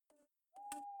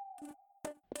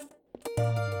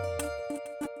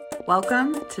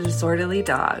Welcome to Disorderly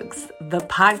Dogs, the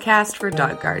podcast for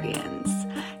dog guardians.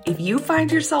 If you find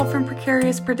yourself in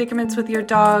precarious predicaments with your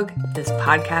dog, this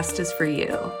podcast is for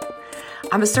you.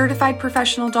 I'm a certified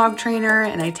professional dog trainer,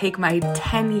 and I take my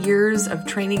 10 years of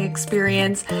training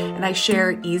experience and I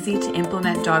share easy to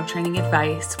implement dog training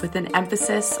advice with an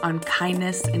emphasis on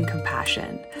kindness and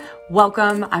compassion.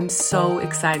 Welcome. I'm so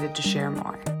excited to share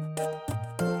more.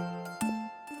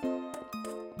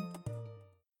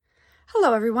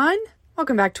 Hello, everyone.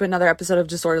 Welcome back to another episode of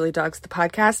Disorderly Dogs, the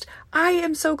podcast. I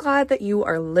am so glad that you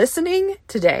are listening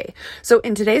today. So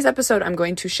in today's episode, I'm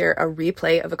going to share a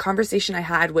replay of a conversation I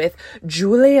had with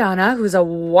Juliana, who's a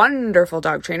wonderful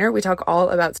dog trainer. We talk all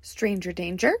about stranger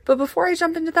danger. But before I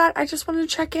jump into that, I just wanted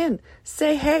to check in,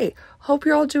 say, hey, hope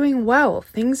you're all doing well.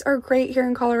 Things are great here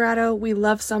in Colorado. We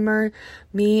love summer.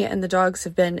 Me and the dogs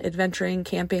have been adventuring,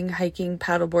 camping, hiking,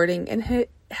 paddleboarding, and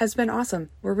it has been awesome.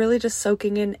 We're really just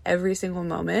soaking in every single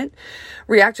moment.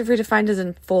 Reactive Redefined is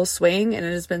in full swing, and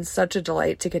it has been such a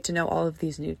delight to get to know all of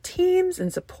these new teams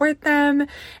and support them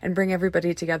and bring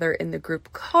everybody together in the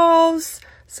group calls.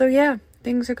 So yeah,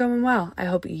 things are going well. I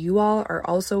hope you all are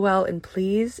also well, and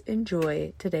please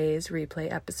enjoy today's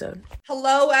replay episode.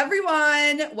 Hello,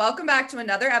 everyone. Welcome back to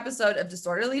another episode of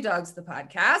Disorderly Dogs, the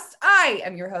podcast. I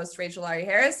am your host, Rachel Ari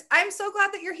Harris. I'm so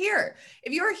glad that you're here.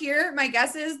 If you are here, my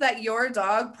guess is that your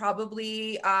dog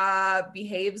probably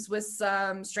behaves with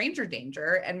some stranger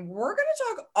danger, and we're going to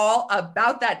talk all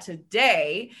about that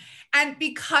today. And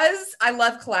because I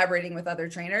love collaborating with other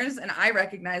trainers and I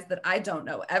recognize that I don't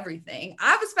know everything,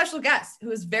 I have a special guest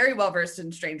who is very well versed in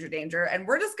stranger danger. And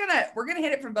we're going to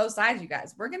hit it from both sides, you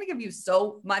guys. We're going to give you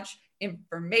so much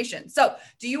information. So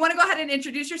do you want to go ahead and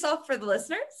introduce yourself for the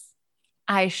listeners?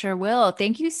 I sure will.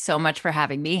 Thank you so much for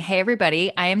having me. Hey,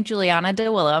 everybody. I am Juliana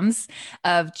DeWilems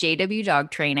of JW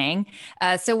Dog Training.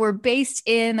 So we're based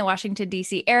in the Washington,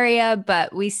 D.C. area,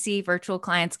 but we see virtual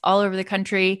clients all over the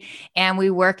country. And we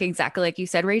work exactly like you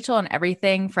said, Rachel, on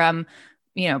everything from,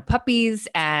 puppies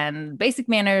and basic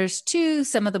manners to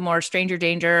some of the more stranger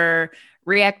danger,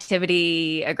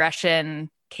 reactivity, aggression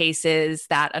cases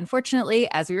that, unfortunately,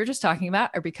 as we were just talking about,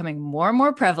 are becoming more and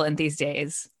more prevalent these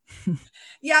days.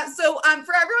 Yeah. So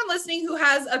for everyone listening who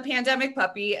has a pandemic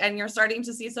puppy and you're starting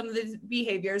to see some of these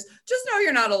behaviors, just know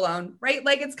you're not alone, right?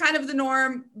 Like, it's kind of the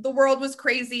norm. The world was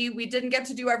crazy. We didn't get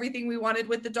to do everything we wanted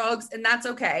with the dogs, and that's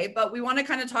okay. But we want to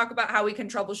kind of talk about how we can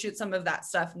troubleshoot some of that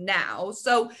stuff now.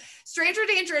 So stranger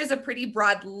danger is a pretty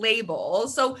broad label.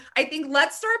 So I think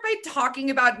let's start by talking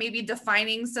about maybe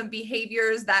defining some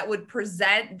behaviors that would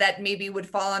present that maybe would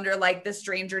fall under like the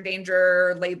stranger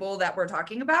danger label that we're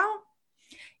talking about.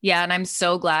 Yeah. And I'm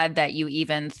so glad that you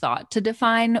even thought to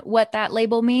define what that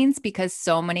label means, because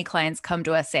so many clients come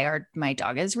to us say, my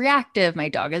dog is reactive, my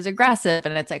dog is aggressive.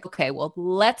 And it's like, okay, well,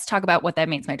 let's talk about what that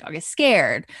means. My dog is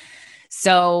scared.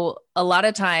 So a lot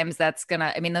of times that's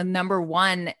the number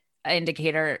one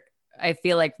indicator, I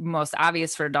feel like most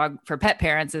obvious for pet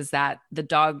parents, is that the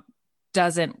dog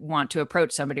doesn't want to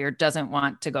approach somebody or doesn't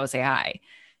want to go say hi.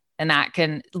 And that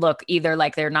can look either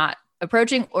like they're not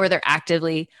approaching or they're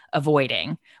actively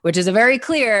avoiding, which is a very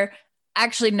clear,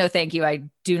 actually, no, thank you. I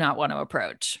do not want to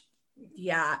approach.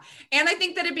 Yeah. And I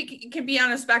think that it can be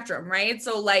on a spectrum, right?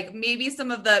 So like maybe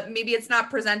maybe it's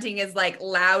not presenting as like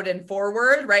loud and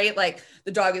forward, right? Like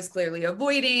the dog is clearly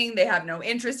avoiding, they have no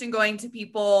interest in going to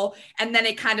people. And then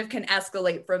it kind of can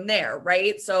escalate from there,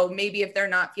 right? So maybe if they're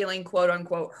not feeling quote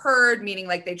unquote heard, meaning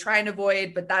like they try and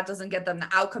avoid, but that doesn't get them the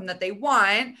outcome that they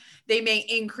want, they may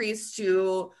increase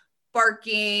to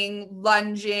barking,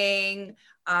 lunging.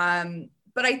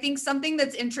 But I think something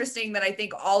that's interesting that I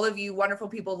think all of you wonderful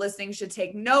people listening should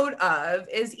take note of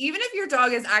is, even if your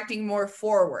dog is acting more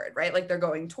forward, right? Like they're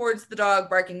going towards the dog,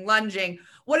 barking, lunging,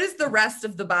 what is the rest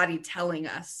of the body telling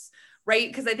us? Right?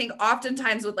 Because I think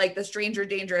oftentimes with like the stranger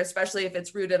danger, especially if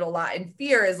it's rooted a lot in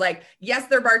fear, is like, yes,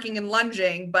 they're barking and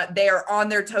lunging, but they are on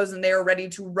their toes and they are ready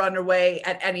to run away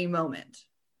at any moment.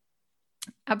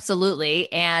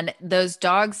 Absolutely. And those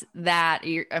dogs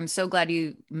I'm so glad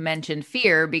you mentioned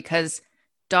fear, because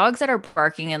dogs that are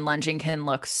barking and lunging can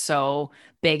look so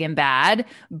big and bad,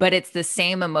 but it's the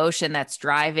same emotion that's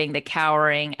driving the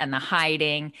cowering and the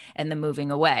hiding and the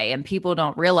moving away. And people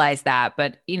don't realize that.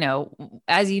 But,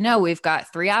 as you know, we've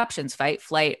got three options: fight,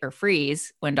 flight, or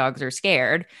freeze when dogs are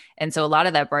scared. And so a lot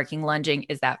of that barking, lunging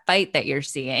is that fight that you're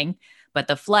seeing. But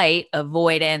the flight,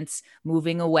 avoidance,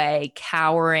 moving away,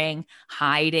 cowering,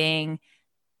 hiding,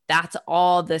 that's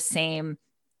all the same.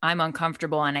 I'm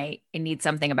uncomfortable and I need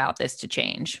something about this to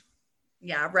change.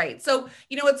 Yeah, right. So,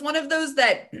 it's one of those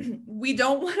that we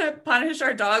don't want to punish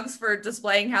our dogs for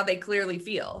displaying how they clearly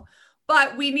feel.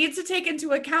 But we need to take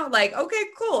into account, like, okay,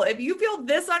 cool. If you feel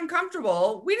this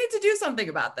uncomfortable, we need to do something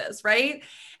about this, right?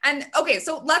 And okay,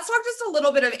 so let's talk just a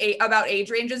little bit about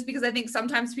age ranges, because I think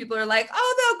sometimes people are like,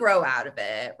 oh, they'll grow out of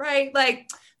it, right? Like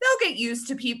they'll get used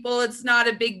to people. It's not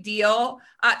a big deal.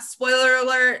 Spoiler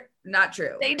alert, not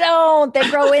true. They don't. They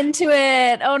grow into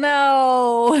it. Oh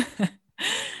no.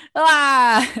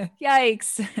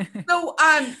 Yikes. So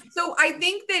I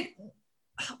think that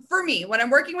for me, when I'm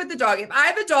working with the dog, if I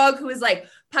have a dog who is like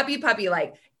puppy,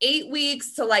 like 8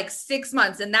 weeks to like 6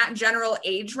 months in that general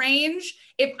age range,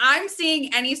 if I'm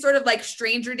seeing any sort of like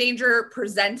stranger danger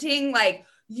presenting, like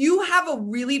you have a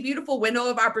really beautiful window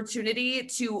of opportunity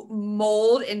to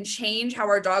mold and change how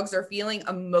our dogs are feeling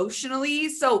emotionally.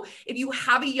 So if you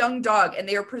have a young dog and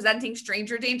they are presenting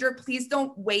stranger danger, please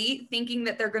don't wait thinking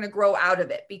that they're going to grow out of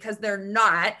it, because they're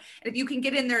not. And if you can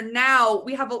get in there now,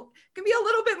 can be a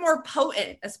little bit more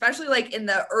potent, especially like in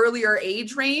the earlier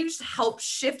age range, to help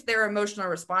shift their emotional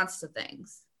response to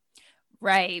things.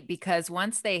 Right. Because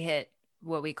once they hit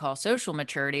what we call social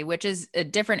maturity, which is a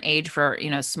different age for,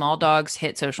 small dogs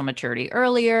hit social maturity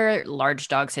earlier, large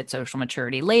dogs hit social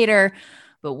maturity later.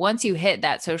 But once you hit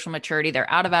that social maturity, they're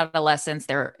out of adolescence,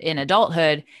 they're in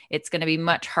adulthood, it's going to be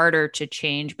much harder to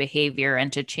change behavior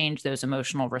and to change those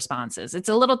emotional responses.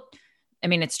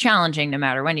 It's challenging no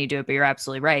matter when you do it, but you're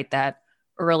absolutely right that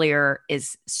earlier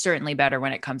is certainly better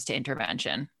when it comes to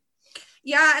intervention.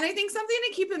 Yeah. And I think something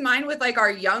to keep in mind with like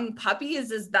our young puppies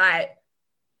is that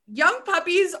young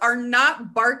puppies are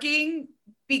not barking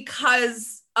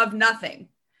because of nothing,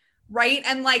 right?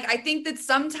 And like, I think that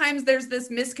sometimes there's this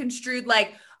misconstrued,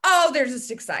 like, oh, they're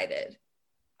just excited.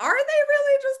 Are they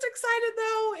really just excited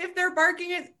though, if they're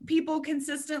barking at people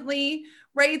consistently,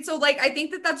 right? So like, I think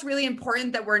that that's really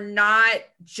important, that we're not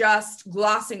just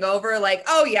glossing over like,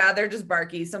 oh yeah, they're just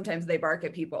barky. Sometimes they bark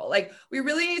at people. Like we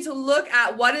really need to look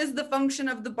at what is the function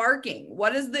of the barking?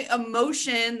 What is the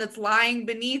emotion that's lying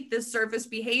beneath this surface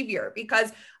behavior?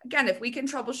 Because again, if we can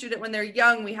troubleshoot it when they're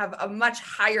young, we have a much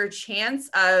higher chance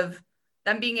of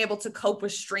them being able to cope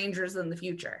with strangers in the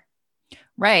future.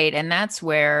 Right. And that's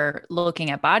where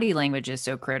looking at body language is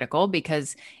so critical,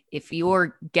 because if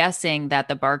you're guessing that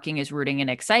the barking is rooting in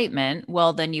excitement,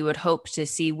 well, then you would hope to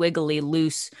see wiggly,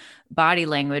 loose body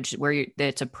language where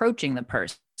it's approaching the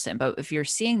person. But if you're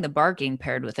seeing the barking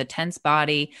paired with a tense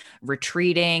body,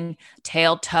 retreating,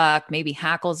 tail tuck, maybe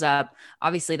hackles up,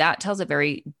 obviously that tells a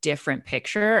very different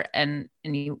picture. And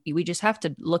we just have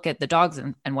to look at the dogs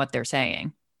and what they're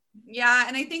saying. Yeah.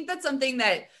 And I think that's something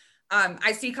that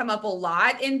I see come up a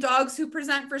lot in dogs who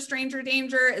present for stranger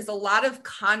danger, is a lot of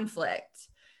conflict,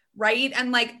 right?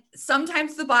 And like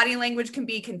sometimes the body language can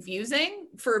be confusing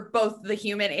for both the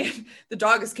human and the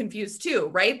dog is confused too,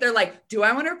 right? They're like, do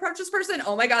I want to approach this person?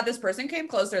 Oh my God, this person came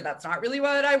closer. That's not really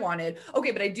what I wanted.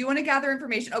 Okay, but I do want to gather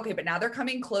information. Okay, but now they're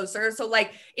coming closer. So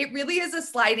like, it really is a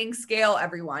sliding scale,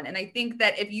 everyone. And I think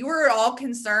that if you are at all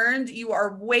concerned, you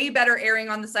are way better erring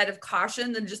on the side of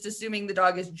caution than just assuming the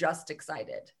dog is just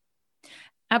excited.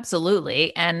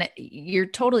 Absolutely. And you're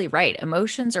totally right.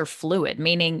 Emotions are fluid,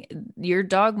 meaning your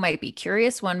dog might be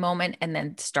curious one moment and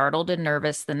then startled and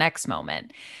nervous the next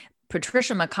moment.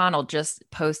 Patricia McConnell just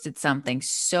posted something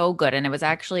so good, and it was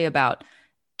actually about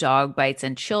dog bites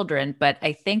and children. But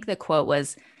I think the quote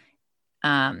was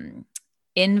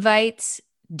invites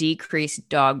decrease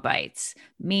dog bites,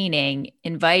 meaning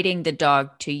inviting the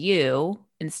dog to you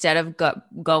instead of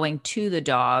going to the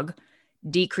dog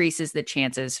decreases the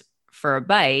chances for a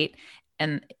bite.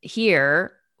 And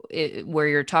here, where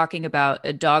you're talking about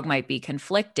a dog might be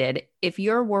conflicted, if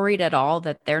you're worried at all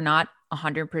that they're not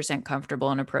 100%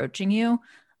 comfortable in approaching you,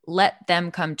 let them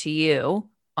come to you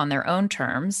on their own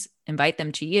terms, invite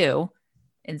them to you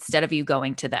instead of you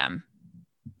going to them.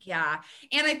 Yeah.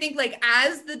 And I think like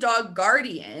as the dog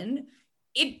guardian,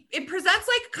 it presents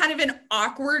like kind of an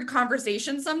awkward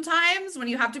conversation sometimes when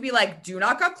you have to be like, do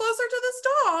not come closer to this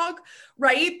dog,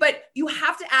 right? But you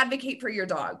have to advocate for your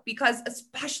dog, because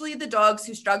especially the dogs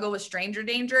who struggle with stranger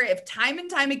danger, if time and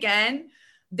time again,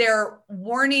 their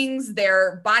warnings,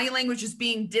 their body language is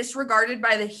being disregarded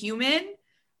by the human,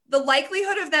 the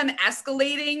likelihood of them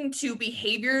escalating to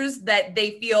behaviors that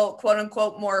they feel quote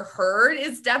unquote more heard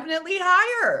is definitely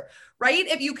higher, right?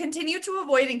 If you continue to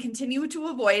avoid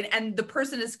and the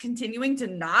person is continuing to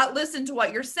not listen to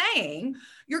what you're saying,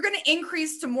 you're going to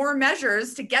increase to more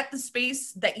measures to get the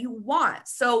space that you want.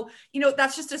 So,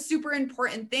 that's just a super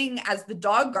important thing as the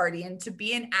dog guardian, to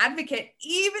be an advocate,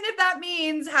 even if that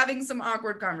means having some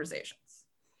awkward conversations.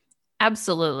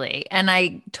 Absolutely. And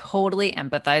I totally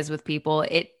empathize with people.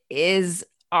 It is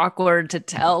awkward to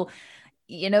tell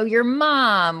your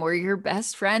mom or your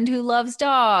best friend who loves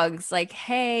dogs, like,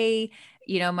 hey,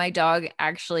 my dog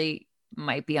actually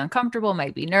might be uncomfortable,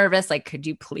 might be nervous. Like, could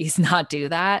you please not do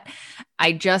that?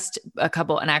 And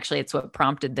actually, it's what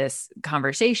prompted this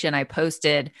conversation. I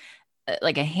posted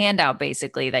like a handout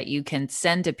basically that you can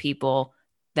send to people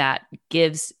that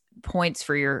gives points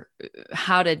for your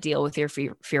how to deal with your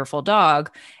fearful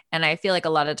dog. And I feel like a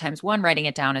lot of times, one, writing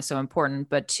it down is so important,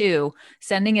 but two,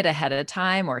 sending it ahead of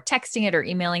time or texting it or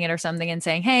emailing it or something and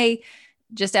saying, hey,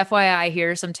 just FYI,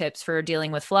 here are some tips for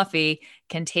dealing with Fluffy,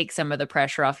 can take some of the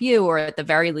pressure off you, or at the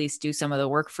very least do some of the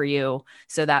work for you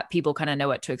so that people kind of know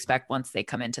what to expect once they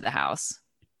come into the house.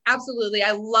 Absolutely.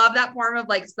 I love that form of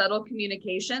like subtle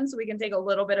communication. So we can take a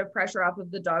little bit of pressure off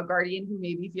of the dog guardian who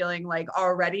may be feeling like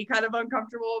already kind of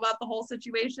uncomfortable about the whole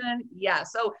situation. Yeah.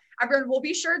 So everyone, we'll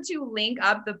be sure to link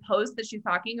up the post that she's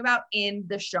talking about in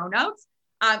the show notes.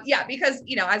 Yeah, because,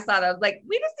 I thought I was like,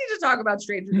 we just need to talk about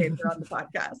stranger danger on the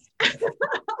podcast.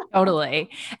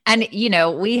 Totally. And,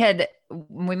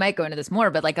 we might go into this more,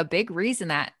 but like a big reason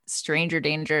that stranger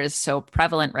danger is so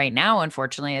prevalent right now,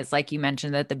 unfortunately, is like you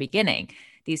mentioned at the beginning,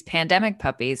 these pandemic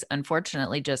puppies,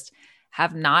 unfortunately, just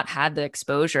have not had the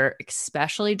exposure,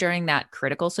 especially during that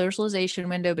critical socialization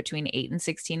window between 8 and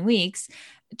 16 weeks,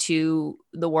 to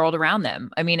the world around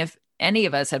them. I mean, if any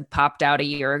of us had popped out a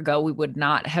year ago, we would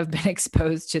not have been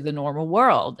exposed to the normal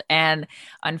world. And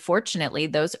unfortunately,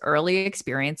 those early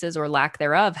experiences or lack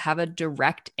thereof have a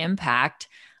direct impact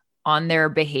on their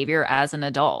behavior as an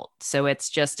adult. So it's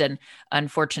just an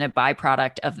unfortunate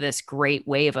byproduct of this great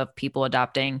wave of people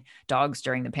adopting dogs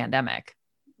during the pandemic.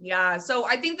 Yeah. So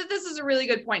I think that this is a really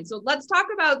good point. So let's talk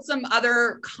about some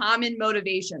other common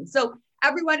motivations. So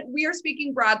everyone, we are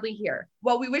speaking broadly here.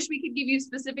 While we wish we could give you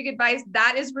specific advice,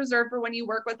 that is reserved for when you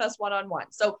work with us one-on-one.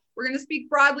 So we're going to speak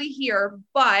broadly here,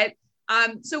 but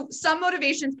so some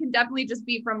motivations can definitely just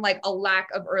be from like a lack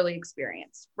of early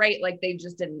experience, right? Like they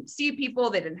just didn't see people,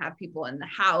 they didn't have people in the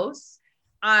house.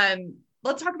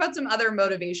 Let's talk about some other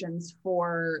motivations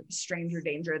for stranger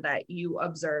danger that you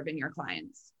observe in your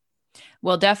clients.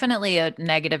 Well, definitely a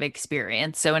negative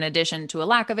experience. So, in addition to a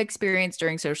lack of experience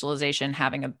during socialization,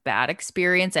 having a bad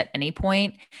experience at any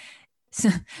point.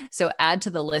 So, add to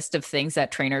the list of things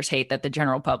that trainers hate that the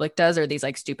general public does are these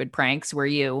like stupid pranks where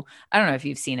I don't know if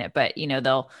you've seen it, but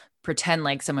they'll pretend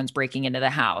like someone's breaking into the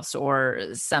house or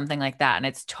something like that. And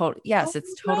it's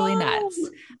it's totally nuts.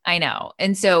 I know.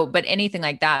 And so, but anything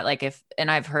like that,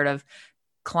 and I've heard of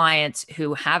clients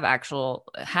who have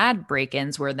had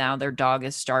break-ins where now their dog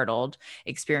is startled,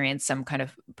 experience some kind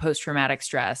of post-traumatic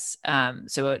stress.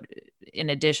 In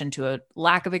addition to a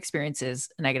lack of experiences,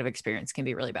 a negative experience can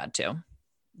be really bad too.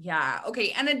 Yeah.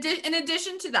 Okay. And in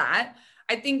addition to that,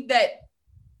 I think that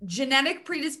genetic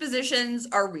predispositions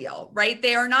are real, right?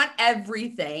 They are not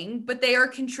everything, but they are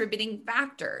contributing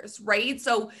factors, right?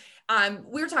 So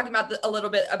we were talking about a little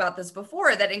bit about this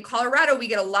before, that in Colorado, we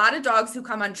get a lot of dogs who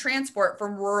come on transport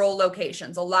from rural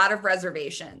locations, a lot of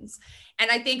reservations.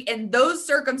 And I think in those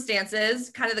circumstances,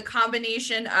 kind of the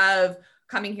combination of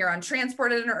coming here on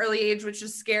transport at an early age, which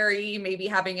is scary, maybe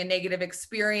having a negative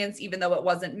experience, even though it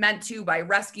wasn't meant to, by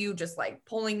rescue, just like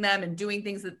pulling them and doing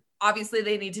things that obviously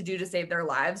they need to do to save their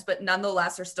lives, but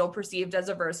nonetheless are still perceived as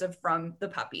aversive from the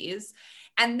puppies.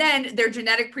 And then their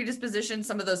genetic predisposition,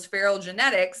 some of those feral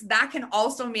genetics, that can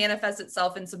also manifest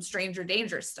itself in some stranger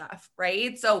danger stuff,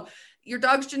 right? So your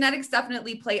dog's genetics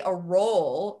definitely play a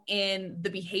role in the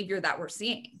behavior that we're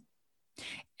seeing.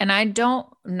 And I don't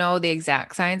know the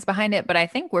exact science behind it, but I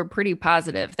think we're pretty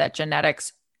positive that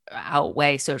genetics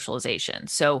outweigh socialization.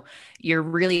 So you're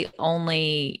really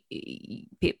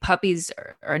puppies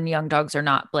and young dogs are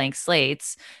not blank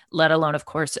slates, let alone, of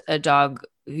course, a dog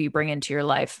who you bring into your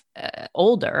life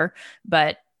older.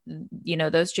 But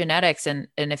those genetics, and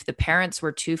if the parents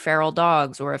were two feral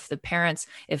dogs, or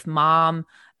if mom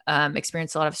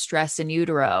experienced a lot of stress in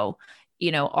utero,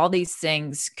 all these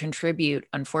things contribute,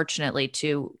 unfortunately,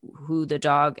 to who the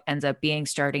dog ends up being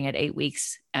starting at 8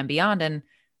 weeks and beyond. And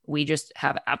we just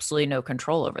have absolutely no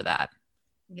control over that.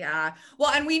 Yeah.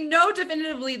 Well, and we know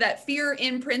definitively that fear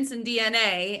imprints in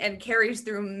DNA and carries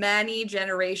through many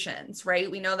generations,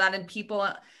 right? We know that in people.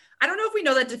 I don't know if we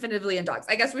know that definitively in dogs.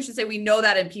 I guess we should say we know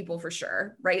that in people for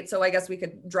sure, right? So I guess we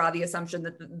could draw the assumption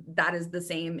that that is the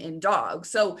same in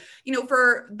dogs. So,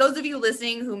 for those of you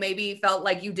listening who maybe felt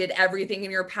like you did everything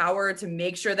in your power to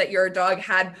make sure that your dog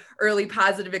had early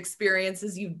positive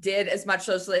experiences, you did as much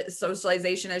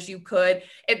socialization as you could,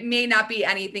 it may not be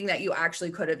anything that you actually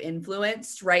could have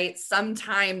influenced, right?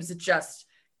 Sometimes it just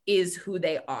is who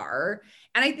they are.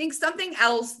 And I think something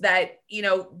else that,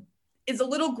 is a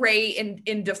little gray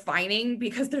in defining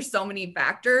because there's so many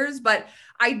factors, but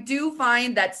I do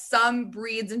find that some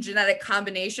breeds and genetic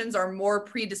combinations are more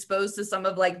predisposed to some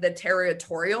of like the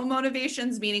territorial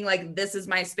motivations, meaning like, this is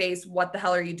my space. What the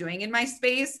hell are you doing in my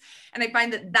space? And I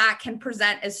find that that can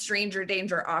present as stranger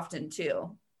danger often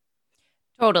too.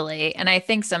 Totally. And I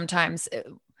think sometimes,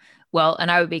 well,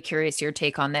 and I would be curious your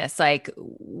take on this, like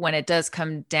when it does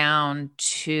come down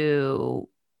to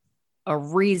a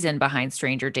reason behind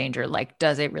stranger danger, like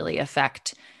does it really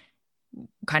affect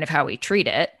kind of how we treat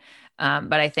it?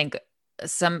 But I think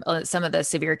some of the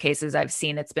severe cases I've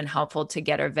seen, it's been helpful to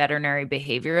get a veterinary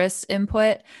behaviorist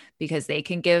input because they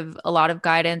can give a lot of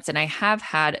guidance. And I have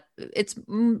had, it's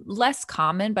less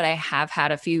common, but I have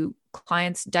had a few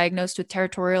clients diagnosed with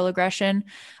territorial aggression.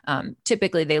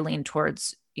 Typically they lean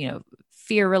towards,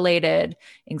 fear related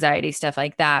anxiety, stuff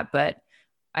like that. But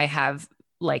I have,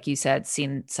 like you said,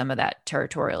 seen some of that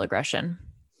territorial aggression.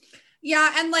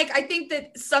 Yeah. And like, I think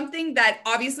that something that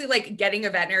obviously like getting a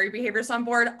veterinary behaviorist on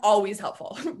board, always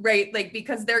helpful, right? Like,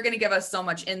 because they're going to give us so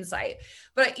much insight.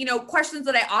 But, questions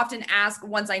that I often ask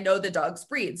once I know the dog's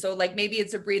breed. So like, maybe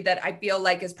it's a breed that I feel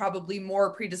like is probably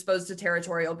more predisposed to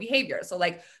territorial behavior. So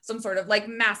like some sort of like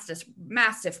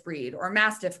mastiff breed or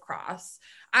mastiff cross.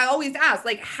 I always ask,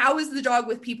 like, how is the dog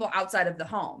with people outside of the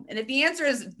home? And if the answer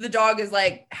is the dog is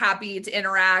like happy to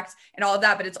interact and all of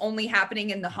that, but it's only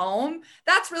happening in the home,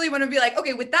 that's really when I'd be like,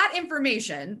 okay, with that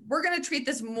information, we're going to treat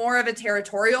this more of a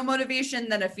territorial motivation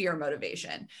than a fear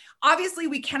motivation. Obviously,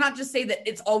 we cannot just say that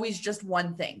it's always just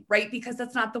one thing, right? Because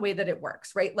that's not the way that it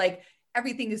works, right? Like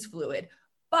everything is fluid.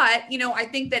 But, I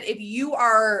think that if you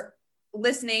are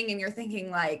listening and you're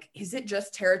thinking like, is it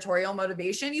just territorial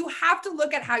motivation? You have to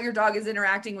look at how your dog is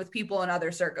interacting with people in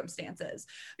other circumstances.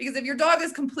 Because if your dog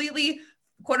is completely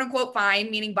quote unquote fine,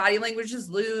 meaning body language is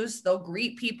loose, they'll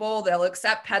greet people, they'll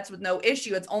accept pets with no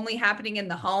issue, it's only happening in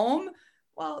the home.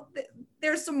 Well,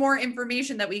 there's some more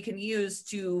information that we can use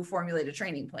to formulate a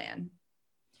training plan.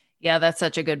 Yeah, that's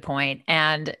such a good point.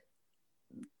 And,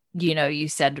 you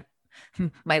said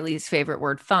my least favorite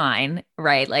word, fine,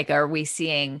 right? Like, are we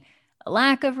seeing a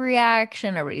lack of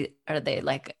reaction? Are they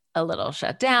like a little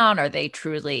shut down? Are they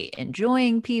truly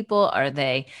enjoying people? Are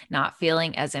they not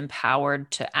feeling as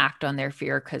empowered to act on their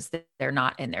fear because they're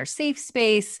not in their safe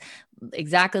space?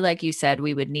 Exactly like you said,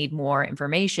 we would need more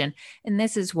information. And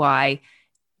this is why,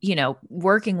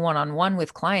 working one-on-one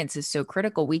with clients is so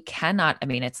critical. We cannot,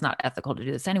 it's not ethical to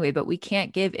do this anyway, but we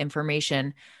can't give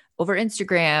information over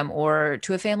Instagram or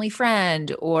to a family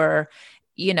friend or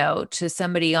to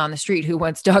somebody on the street who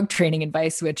wants dog training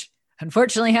advice, which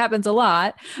unfortunately happens a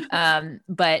lot.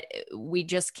 But we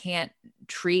just can't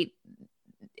treat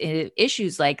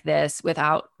issues like this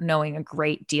without knowing a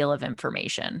great deal of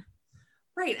information.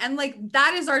 Right. And like,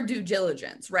 that is our due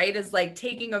diligence, right? Is like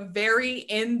taking a very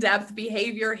in-depth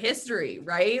behavior history,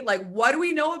 right? Like, what do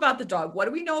we know about the dog? What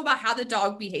do we know about how the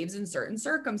dog behaves in certain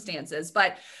circumstances?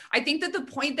 But I think that the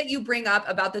point that you bring up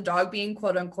about the dog being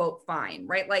quote unquote fine,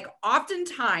 right? Like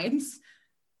oftentimes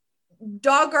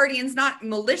dog guardians, not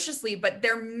maliciously, but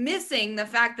they're missing the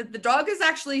fact that the dog is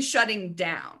actually shutting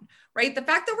down, right? The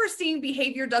fact that we're seeing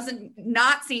behavior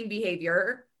not seeing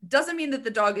behavior doesn't mean that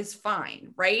the dog is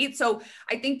fine, right? So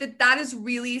I think that that is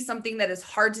really something that is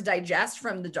hard to digest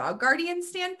from the dog guardian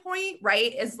standpoint,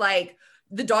 right? Is like,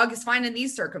 the dog is fine in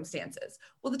these circumstances.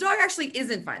 Well, the dog actually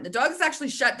isn't fine. The dog is actually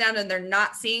shut down and they're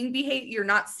not seeing behavior. You're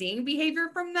not seeing behavior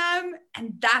from them.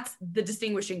 And that's the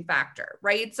distinguishing factor,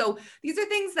 right? So these are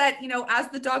things that, as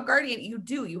the dog guardian,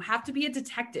 you have to be a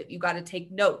detective. You got to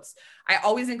take notes. I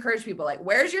always encourage people like,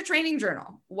 where's your training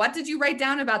journal? What did you write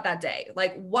down about that day?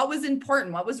 Like, what was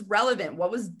important? What was relevant?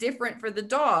 What was different for the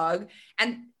dog?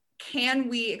 And can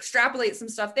we extrapolate some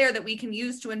stuff there that we can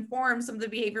use to inform some of the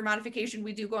behavior modification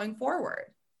we do going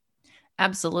forward?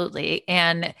 Absolutely.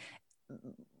 And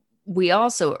we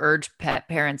also urge pet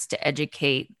parents to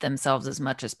educate themselves as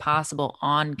much as possible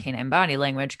on canine body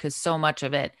language, because so much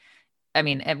of it,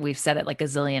 and we've said it like a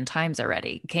zillion times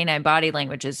already, canine body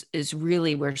language is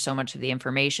really where so much of the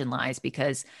information lies,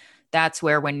 because that's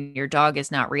where when your dog is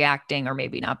not reacting or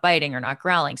maybe not biting or not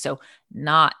growling, so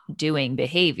not doing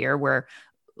behavior where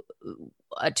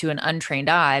to an untrained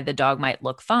eye, the dog might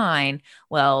look fine.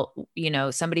 Well,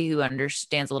 somebody who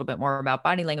understands a little bit more about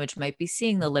body language might be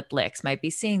seeing the lip licks, might be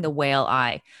seeing the whale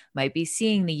eye, might be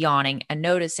seeing the yawning and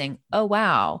noticing, oh,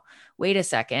 wow, wait a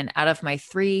second. Out of my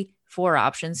 4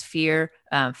 options, fear,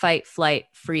 fight, flight,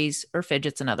 freeze, or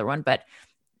fidget's another one, but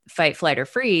fight, flight, or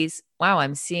freeze, wow,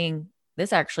 I'm seeing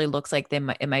this actually looks like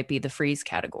it might be the freeze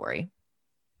category.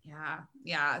 Yeah.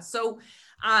 Yeah. So,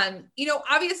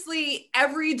 obviously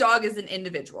every dog is an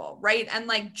individual, right? And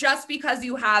like, just because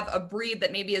you have a breed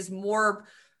that maybe is more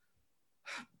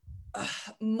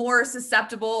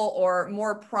susceptible or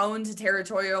more prone to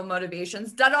territorial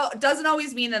motivations, doesn't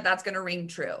always mean that that's going to ring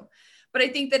true. But I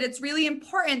think that it's really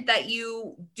important that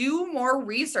you do more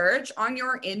research on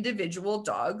your individual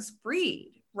dog's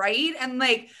breed, right? And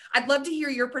like, I'd love to hear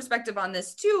your perspective on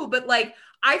this too, but like,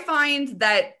 I find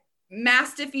that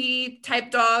Mastiffy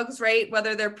type dogs, right?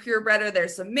 Whether they're purebred or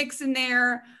there's some mix in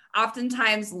there,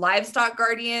 oftentimes livestock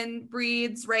guardian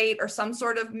breeds, right? Or some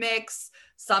sort of mix.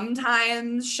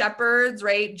 Sometimes shepherds,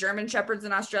 right? German shepherds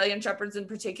and Australian shepherds in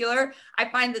particular, I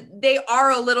find that they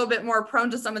are a little bit more prone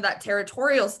to some of that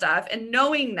territorial stuff. And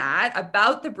knowing that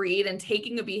about the breed and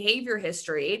taking a behavior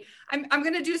history, I'm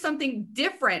going to do something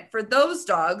different for those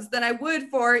dogs than I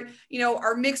would for,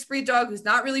 our mixed breed dog who's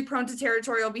not really prone to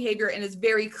territorial behavior and is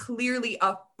very clearly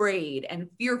afraid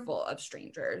and fearful of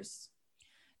strangers.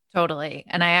 Totally.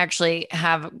 And I actually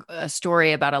have a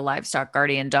story about a livestock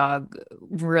guardian dog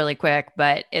really quick,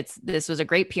 but this was a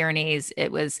Great Pyrenees.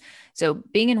 It was, so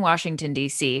being in Washington,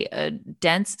 D.C., a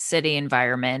dense city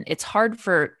environment, it's hard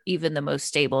for even the most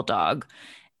stable dog.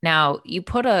 Now you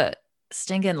put a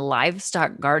stinking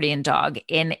livestock guardian dog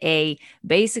in a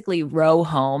basically row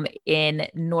home in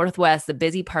Northwest, the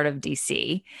busy part of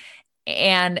DC.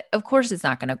 And of course it's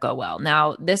not going to go well.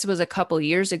 Now, this was a couple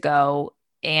years ago,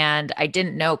 and I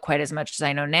didn't know quite as much as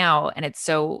I know now. And it's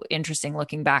so interesting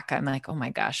looking back. I'm like, oh my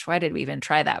gosh, why did we even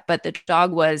try that? But the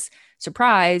dog was,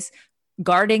 surprise,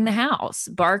 guarding the house,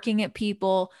 barking at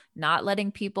people, not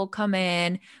letting people come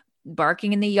in,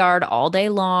 barking in the yard all day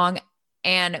long.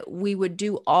 And we would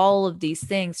do all of these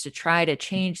things to try to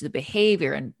change the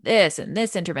behavior and this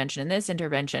intervention and this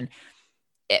intervention.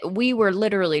 We were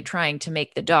literally trying to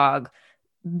make the dog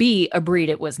be a breed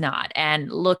it was not.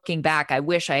 And looking back, I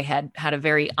wish I had had a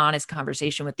very honest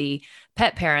conversation with the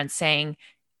pet parents saying,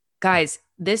 guys,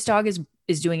 this dog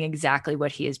is doing exactly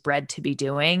what he is bred to be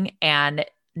doing. And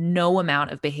no amount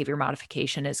of behavior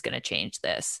modification is going to change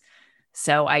this.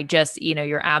 So I just,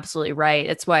 you're absolutely right.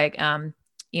 It's why,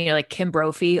 like Kim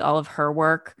Brophy, all of her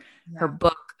work, her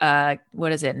book,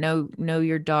 what is it? Know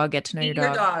your dog, get to know your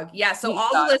dog. Yeah. So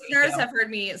all the listeners have heard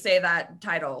me say that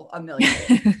title a million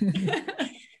times.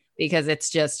 Because it's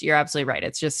just, you're absolutely right.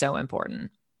 It's just so important.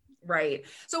 Right.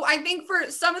 So I think for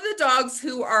some of the dogs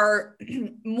who are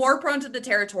more prone to the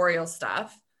territorial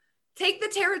stuff, take the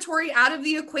territory out of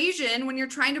the equation when you're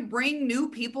trying to bring new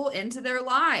people into their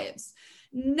lives.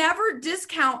 Never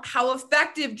discount how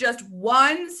effective just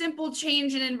one simple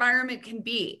change in environment can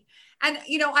be. And,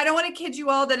 I don't want to kid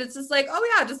you all that it's just like,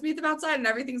 oh yeah, just meet them outside and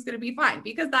everything's going to be fine,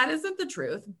 because that isn't the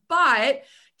truth. But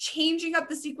changing up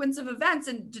the sequence of events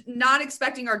and not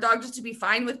expecting our dog just to be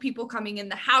fine with people coming in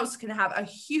the house can have a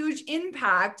huge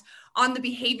impact on the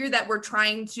behavior that we're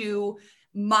trying to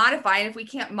modify. And if we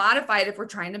can't modify it, if we're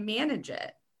trying to manage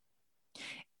it.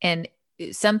 And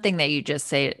something that you just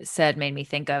said made me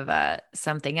think of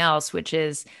something else, which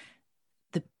is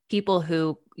the people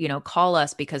who, call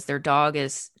us because their dog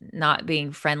is not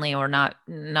being friendly or not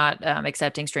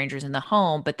accepting strangers in the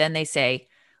home. But then they say,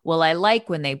 well, I like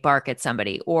when they bark at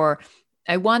somebody, or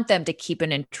I want them to keep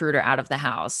an intruder out of the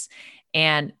house.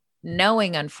 And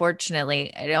knowing,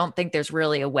 unfortunately, I don't think there's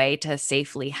really a way to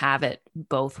safely have it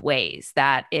both ways.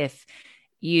 That if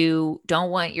you don't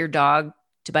want your dog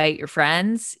to bite your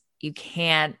friends, you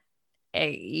can't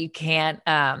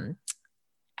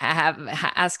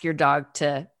ask your dog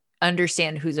to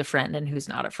understand who's a friend and who's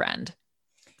not a friend,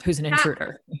 who's an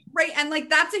intruder. Right. And like,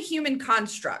 that's a human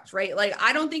construct, right? Like,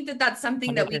 I don't think that that's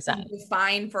something 100%. That we can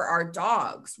define for our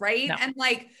dogs. Right. No. And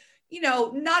like,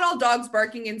 not all dogs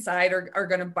barking inside are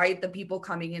going to bite the people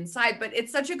coming inside, but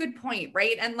it's such a good point.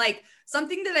 Right. And like,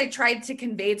 something that I tried to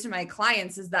convey to my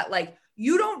clients is that like,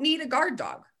 you don't need a guard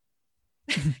dog,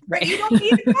 right? You don't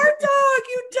need a guard dog.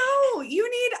 You don't, you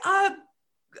need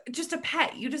just a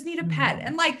pet. You just need a pet.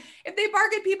 And like, if they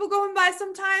bark at people going by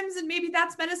sometimes, and maybe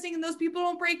that's menacing and those people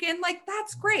don't break in, like,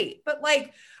 that's great. But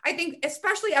like, I think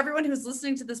especially everyone who's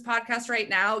listening to this podcast right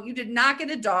now, you did not get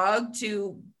a dog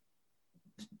to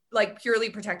like purely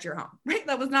protect your home, right?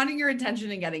 That was not in your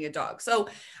intention in getting a dog. So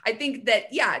I think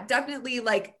that, yeah, definitely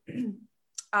like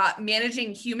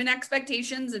managing human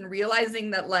expectations and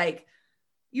realizing that like,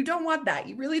 you don't want that.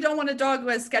 You really don't want a dog who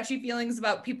has sketchy feelings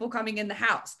about people coming in the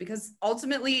house, because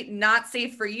ultimately not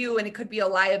safe for you. And it could be a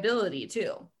liability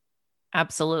too.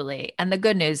 Absolutely. And the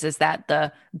good news is that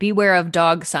the beware of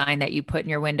dog sign that you put in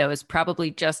your window is probably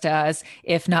just as,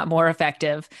 if not more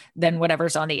effective than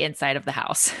whatever's on the inside of the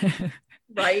house.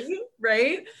 Right.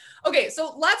 Okay,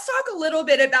 so let's talk a little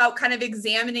bit about kind of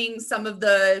examining some of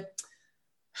the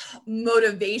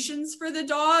motivations for the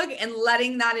dog and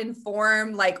letting that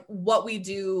inform like what we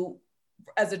do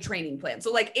as a training plan.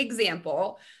 So like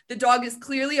example, the dog is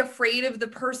clearly afraid of the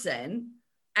person,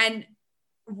 and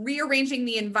rearranging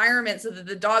the environment so that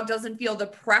the dog doesn't feel the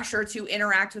pressure to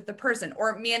interact with the person,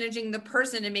 or managing the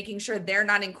person and making sure they're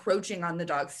not encroaching on the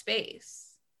dog's space.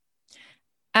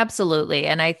 Absolutely.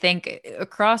 And I think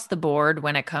across the board,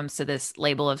 when it comes to this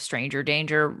label of stranger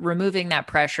danger, removing that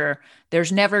pressure,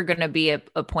 there's never going to be a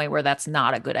point where that's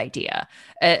not a good idea,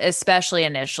 especially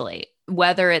initially,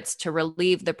 whether it's to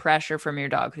relieve the pressure from your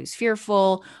dog who's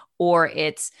fearful, or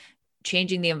it's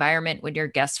changing the environment when your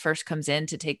guest first comes in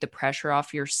to take the pressure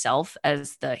off yourself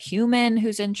as the human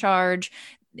who's in charge.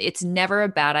 It's never a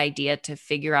bad idea to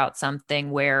figure out something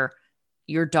where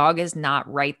your dog is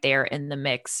not right there in the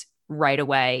mix right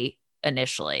away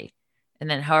initially. And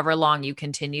then however long you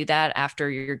continue that after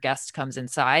your guest comes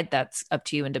inside, that's up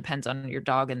to you and depends on your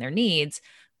dog and their needs.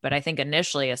 But I think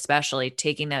initially, especially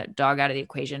taking that dog out of the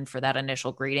equation for that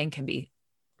initial greeting can be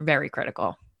very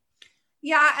critical.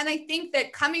 Yeah. And I think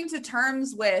that coming to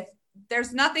terms with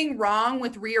there's nothing wrong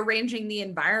with rearranging the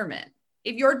environment.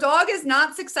 If your dog is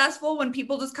not successful when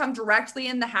people just come directly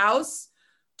in the house,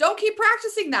 don't keep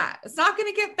practicing that. It's not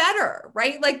going to get better,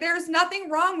 right? Like there's nothing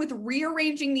wrong with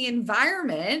rearranging the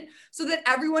environment so that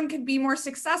everyone can be more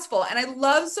successful. And I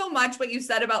love so much what you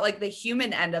said about like the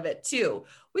human end of it too.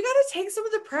 We got to take some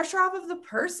of the pressure off of the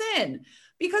person,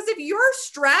 because if you're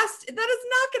stressed, that is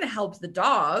not going to help the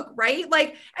dog, right?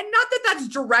 Like, and not that that's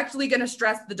directly going to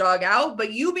stress the dog out,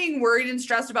 but you being worried and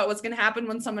stressed about what's going to happen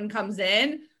when someone comes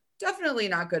in, definitely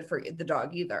not good for the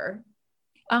dog either.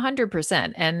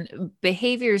 100%. And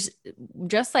behaviors,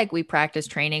 just like we practice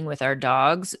training with our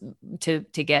dogs to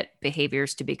get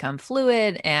behaviors to become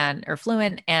fluid and or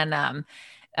fluent and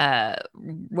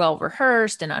well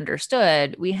rehearsed and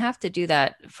understood, we have to do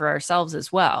that for ourselves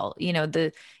as well. You know,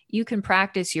 you can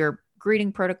practice your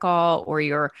greeting protocol or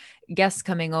your guests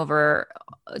coming over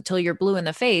till you're blue in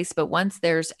the face, but once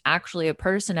there's actually a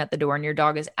person at the door and your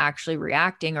dog is actually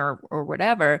reacting or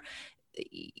whatever,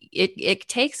 it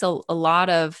takes a lot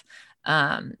of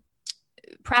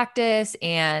practice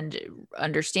and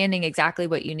understanding exactly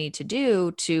what you need to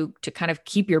do to kind of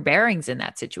keep your bearings in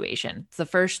that situation. It's the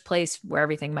first place where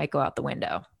everything might go out the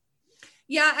window.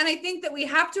 Yeah. And I think that we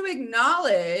have to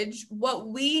acknowledge what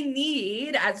we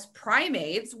need as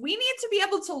primates. We need to be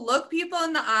able to look people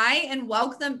in the eye and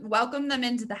welcome them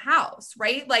into the house,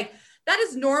 right? Like that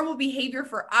is normal behavior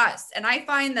for us. And I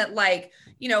find that like,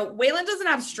 you know, Waylon doesn't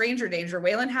have stranger danger.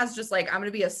 Waylon has just like, I'm going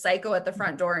to be a psycho at the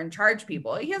front door and charge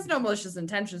people. He has no malicious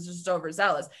intentions, just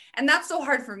overzealous. And that's so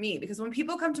hard for me because when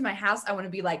people come to my house, I want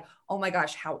to be like, oh my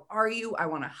gosh, how are you? I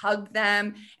want to hug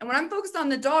them. And when I'm focused on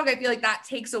the dog, I feel like that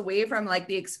takes away from like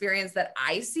the experience that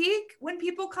I seek when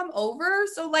people come over.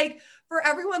 So like for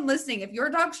everyone listening, if your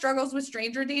dog struggles with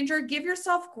stranger danger, give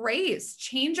yourself grace,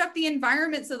 change up the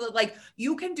environment so that like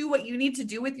you can do what you need to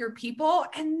do with your people.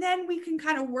 And then we can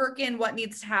kind of work in what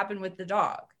needs to happen with the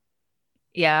dog.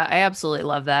 Yeah, I absolutely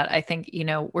love that. I think, you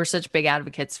know, we're such big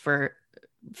advocates for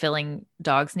filling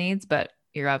dogs' needs, but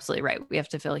you're absolutely right. We have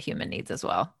to fill human needs as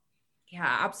well.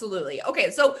 Yeah, absolutely.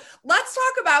 Okay. So let's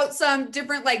talk about some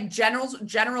different like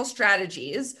general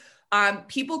strategies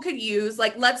people could use.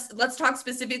 Like let's talk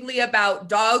specifically about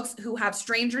dogs who have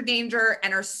stranger danger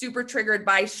and are super triggered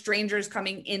by strangers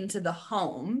coming into the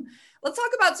home. Let's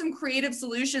talk about some creative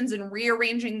solutions in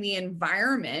rearranging the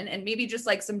environment and maybe just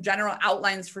like some general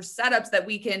outlines for setups that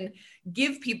we can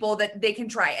give people that they can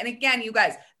try. And again, you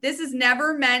guys, this is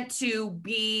never meant to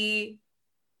be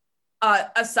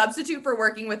a substitute for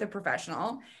working with a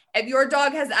professional. If your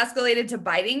dog has escalated to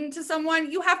biting to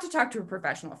someone, you have to talk to a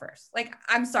professional first. Like,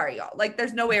 I'm sorry, y'all. Like,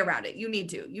 there's no way around it. You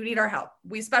need our help.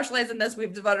 We specialize in this.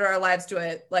 We've devoted our lives to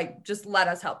it. Like, just let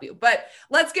us help you. But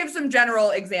let's give some general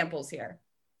examples here.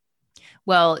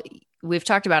 Well, we've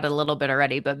talked about it a little bit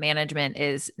already, but management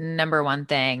is number one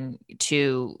thing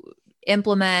to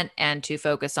implement and to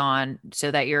focus on so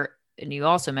that and you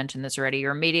also mentioned this already,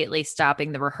 you're immediately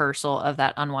stopping the rehearsal of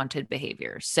that unwanted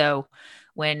behavior. So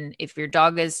if your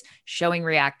dog is showing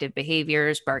reactive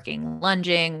behaviors, barking,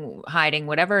 lunging, hiding,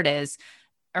 whatever it is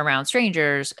around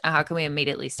strangers, how can we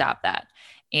immediately stop that?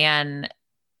 And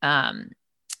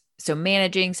so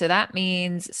managing, so that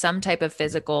means some type of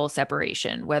physical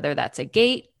separation, whether that's a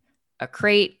gate, a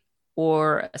crate,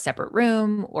 or a separate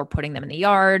room, or putting them in the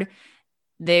yard.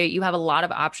 You have a lot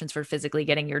of options for physically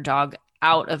getting your dog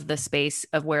out of the space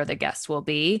of where the guests will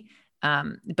be.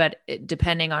 But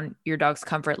depending on your dog's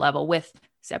comfort level with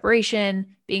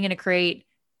separation, being in a crate,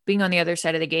 being on the other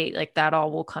side of the gate, like that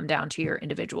all will come down to your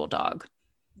individual dog.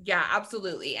 Yeah,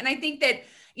 absolutely. And I think that,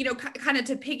 kind of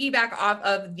to piggyback off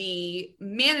of the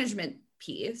management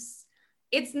piece,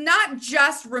 it's not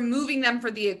just removing them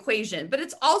for the equation, but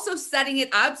it's also setting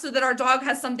it up so that our dog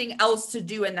has something else to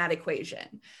do in that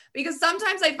equation. Because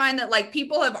sometimes I find that like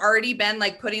people have already been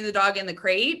like putting the dog in the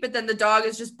crate, but then the dog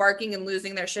is just barking and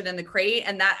losing their shit in the crate.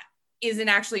 And that isn't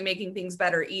actually making things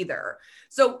better either.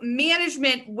 So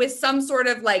management with some sort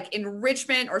of like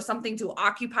enrichment or something to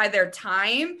occupy their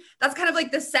time, that's kind of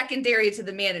like the secondary to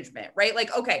the management, right?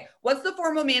 Like, okay, what's the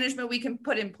formal management we can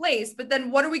put in place? But then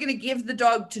what are we going to give the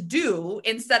dog to do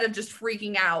instead of just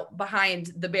freaking out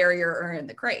behind the barrier or in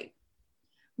the crate?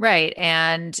 Right.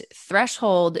 And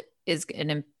threshold is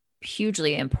an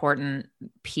hugely important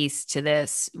piece to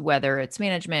this, whether it's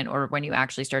management or when you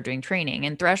actually start doing training.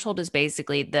 And threshold is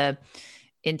basically the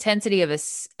intensity of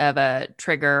a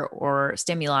trigger or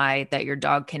stimuli that your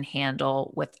dog can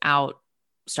handle without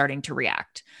starting to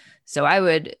react. So I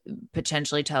would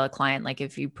potentially tell a client, like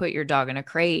if you put your dog in a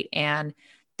crate and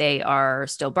they are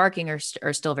still barking or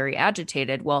still very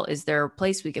agitated, well, is there a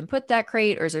place we can put that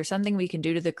crate, or is there something we can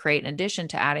do to the crate in addition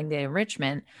to adding the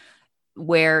enrichment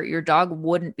where your dog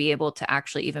wouldn't be able to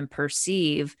actually even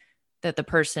perceive that the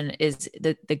person is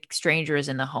the stranger is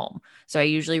in the home. So I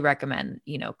usually recommend,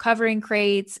 covering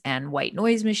crates and white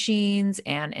noise machines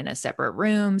and in a separate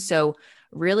room. So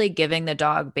really giving the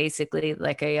dog basically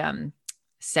like a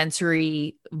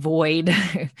sensory void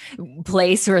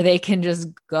place where they can just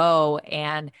go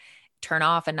and turn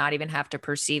off and not even have to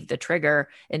perceive the trigger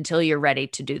until you're ready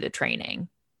to do the training.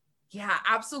 Yeah,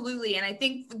 absolutely. And I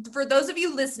think for those of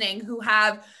you listening who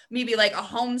have maybe like a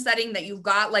home setting that you've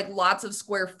got like lots of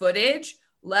square footage,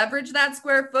 leverage that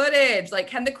square footage. Like,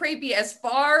 can the crate be as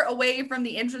far away from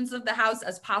the entrance of the house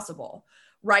as possible?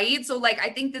 Right. So like, I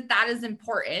think that that is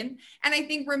important. And I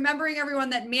think remembering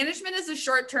everyone that management is a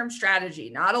short-term strategy,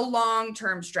 not a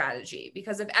long-term strategy,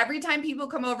 because if every time people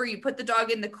come over, you put the dog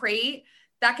in the crate,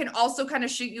 that can also kind of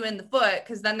shoot you in the foot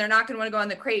because then they're not going to want to go in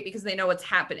the crate because they know what's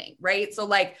happening, right? So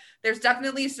like there's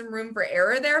definitely some room for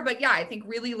error there. But yeah, I think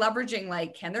really leveraging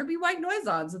like, can there be white noise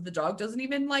on so the dog doesn't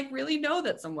even like really know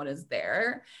that someone is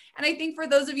there? And I think for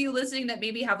those of you listening that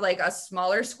maybe have like a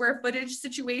smaller square footage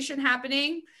situation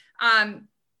happening,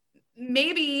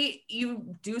 maybe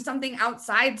you do something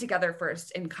outside together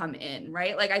first and come in,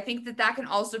 right? Like, I think that that can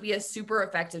also be a super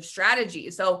effective strategy.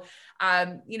 So,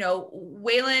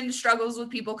 Waylon struggles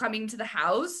with people coming to the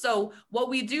house. So what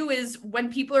we do is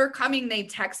when people are coming, they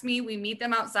text me, we meet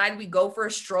them outside, we go for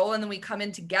a stroll, and then we come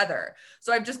in together.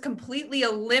 So I've just completely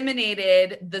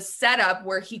eliminated the setup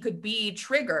where he could be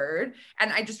triggered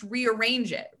and I just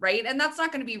rearrange it, right? And that's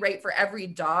not going to be right for every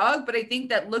dog, but I think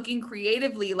that looking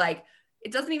creatively, like,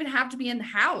 it doesn't even have to be in the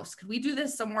house. Could we do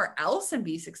this somewhere else and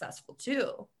be successful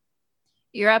too?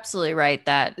 You're absolutely right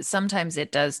that sometimes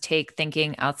it does take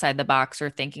thinking outside the box or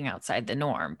thinking outside the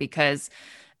norm because,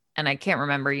 and I can't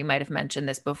remember, you might have mentioned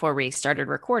this before we started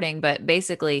recording, but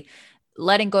basically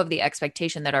letting go of the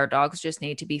expectation that our dogs just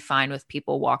need to be fine with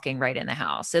people walking right in the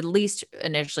house, at least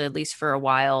initially, at least for a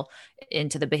while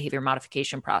into the behavior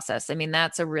modification process. I mean,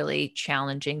 that's a really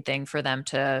challenging thing for them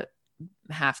to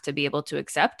have to be able to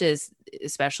accept, is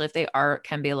especially if they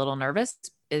can be a little nervous,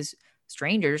 is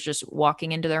strangers just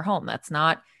walking into their home. That's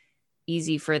not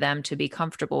easy for them to be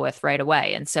comfortable with right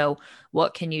away. And so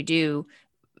what can you do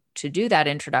to do that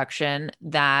introduction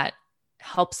that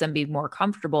helps them be more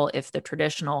comfortable if the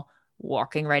traditional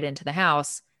walking right into the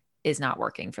house is not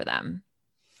working for them?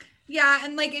 Yeah.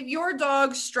 And like if your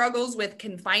dog struggles with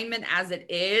confinement as it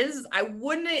is, I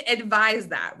wouldn't advise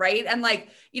that. Right. And like,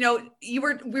 we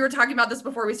were talking about this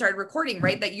before we started recording,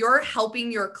 right? That you're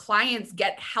helping your clients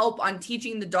get help on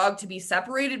teaching the dog to be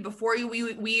separated before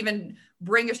we even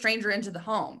bring a stranger into the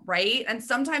home. Right. And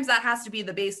sometimes that has to be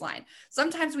the baseline.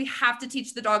 Sometimes we have to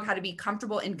teach the dog how to be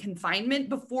comfortable in confinement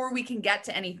before we can get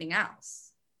to anything else.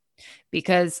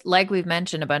 Because like we've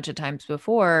mentioned a bunch of times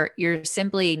before, you're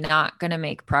simply not going to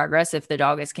make progress if the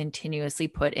dog is continuously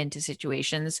put into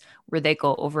situations where they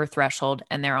go over threshold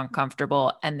and they're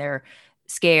uncomfortable and they're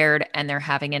scared and they're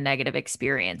having a negative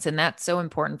experience. And that's so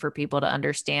important for people to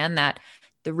understand that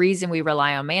the reason we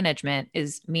rely on management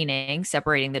is meaning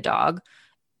separating the dog,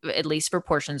 at least for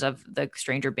portions of the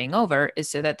stranger being over,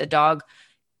 is so that the dog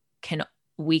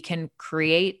we can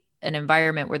create an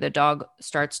environment where the dog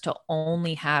starts to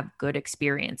only have good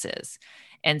experiences.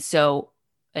 And so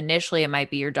initially it might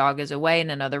be your dog is away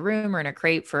in another room or in a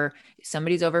crate for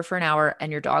somebody's over for an hour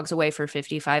and your dog's away for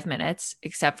 55 minutes,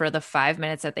 except for the 5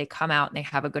 minutes that they come out and they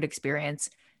have a good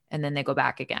experience and then they go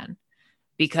back again.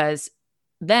 Because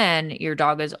then your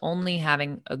dog is only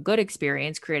having a good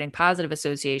experience, creating positive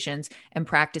associations and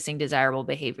practicing desirable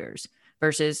behaviors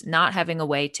versus not having a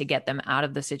way to get them out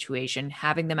of the situation,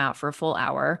 having them out for a full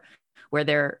hour where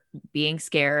they're being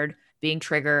scared, being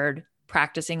triggered,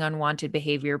 practicing unwanted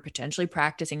behavior, potentially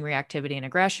practicing reactivity and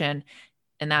aggression.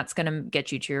 And that's going to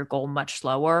get you to your goal much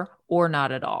slower or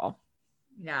not at all.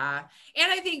 Yeah.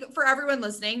 And I think for everyone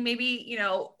listening, maybe,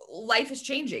 life is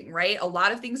changing, right? A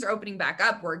lot of things are opening back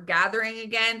up. We're gathering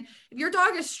again. If your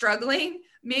dog is struggling,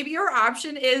 maybe your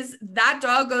option is that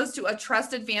dog goes to a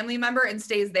trusted family member and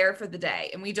stays there for the day.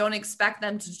 And we don't expect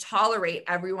them to tolerate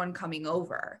everyone coming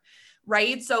over,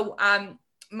 right? So,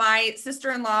 my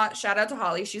sister-in-law, shout out to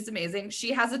Holly, she's amazing.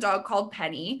 She has a dog called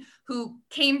Penny who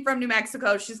came from New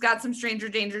Mexico. She's got some stranger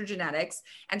danger genetics,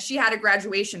 and she had a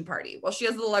graduation party. Well, she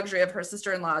has the luxury of her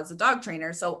sister-in-law as a dog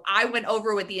trainer. So I went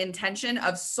over with the intention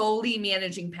of solely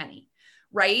managing Penny,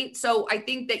 right? So I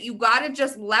think that you got to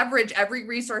just leverage every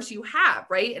resource you have,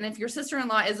 right? And if your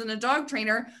sister-in-law isn't a dog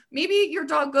trainer, maybe your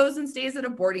dog goes and stays at a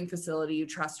boarding facility you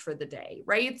trust for the day,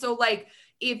 right? So like,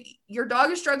 if your dog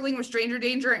is struggling with stranger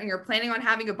danger and you're planning on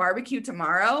having a barbecue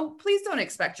tomorrow, please don't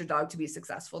expect your dog to be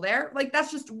successful there. Like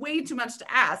that's just way too much to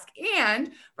ask. And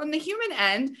from the human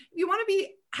end, if you want to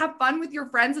have fun with your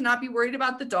friends and not be worried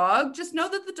about the dog, just know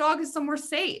that the dog is somewhere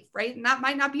safe, right? And that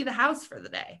might not be the house for the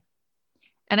day.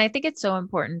 And I think it's so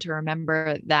important to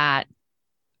remember that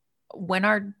when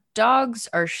our dogs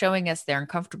are showing us they're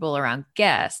uncomfortable around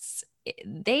guests,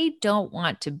 they don't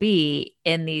want to be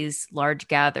in these large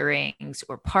gatherings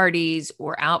or parties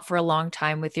or out for a long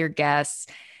time with your guests.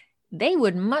 They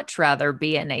would much rather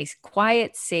be in a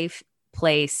quiet, safe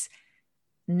place,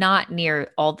 not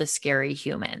near all the scary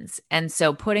humans. And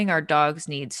so putting our dog's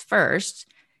needs first,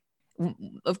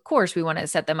 of course, we want to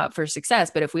set them up for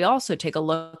success. But if we also take a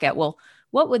look at, well,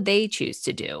 what would they choose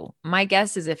to do? My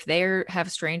guess is if they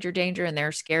have stranger danger and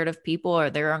they're scared of people or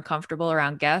they're uncomfortable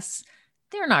around guests,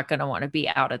 they're not going to want to be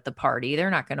out at the party. They're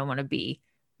not going to want to be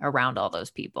around all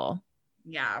those people.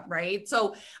 Yeah, right.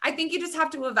 So I think you just have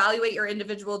to evaluate your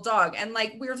individual dog. And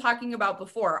like we were talking about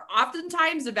before,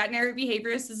 oftentimes a veterinary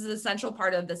behaviorist is an essential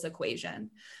part of this equation,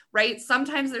 right?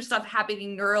 Sometimes there's stuff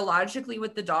happening neurologically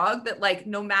with the dog that like,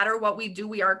 no matter what we do,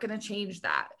 we aren't going to change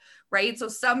that. Right. So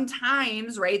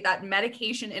sometimes, right, that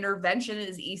medication intervention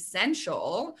is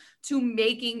essential to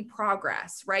making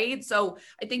progress. Right. So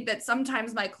I think that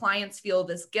sometimes my clients feel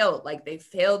this guilt, like they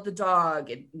failed the dog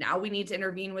and now we need to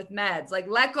intervene with meds. Like,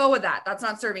 let go of that. That's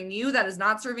not serving you. That is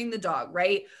not serving the dog.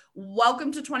 Right.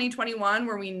 Welcome to 2021,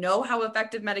 where we know how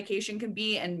effective medication can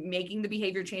be and making the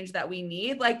behavior change that we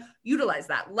need. Like, utilize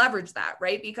that, leverage that.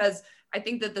 Right. Because I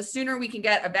think that the sooner we can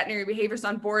get a veterinary behaviorist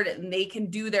on board and they can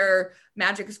do their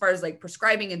magic as far as like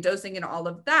prescribing and dosing and all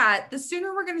of that, the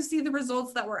sooner we're going to see the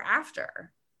results that we're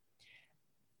after.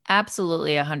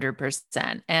 Absolutely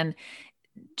 100%. And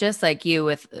just like you,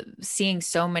 with seeing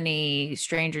so many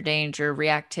stranger danger,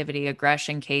 reactivity,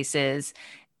 aggression cases,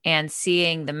 and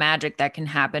seeing the magic that can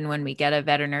happen when we get a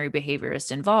veterinary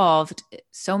behaviorist involved,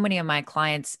 so many of my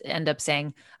clients end up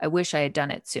saying, I wish I had done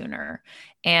it sooner.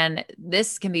 And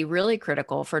this can be really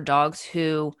critical for dogs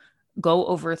who go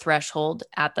over threshold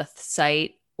at the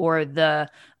site or the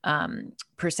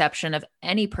perception of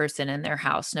any person in their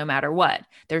house, no matter what.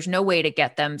 There's no way to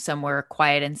get them somewhere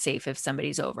quiet and safe if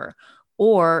somebody's over.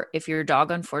 Or if your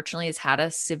dog, unfortunately, has had a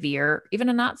severe, even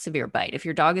a not severe bite, if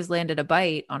your dog has landed a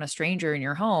bite on a stranger in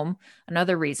your home,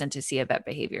 another reason to see a vet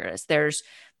behaviorist. There's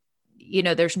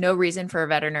no reason for a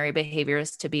veterinary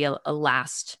behaviorist to be a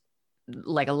last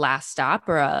stop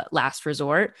or a last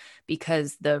resort,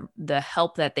 because the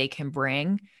help that they can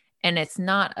bring. And it's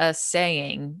not us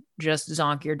saying just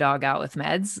zonk your dog out with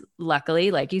meds. Luckily,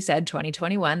 like you said,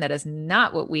 2021, that is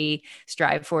not what we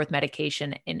strive for with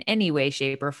medication in any way,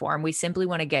 shape, or form. We simply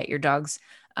want to get your dog's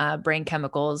brain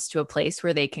chemicals to a place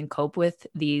where they can cope with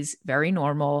these very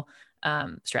normal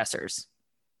stressors.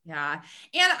 Yeah.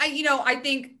 And I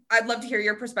think I'd love to hear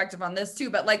your perspective on this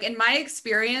too, but like in my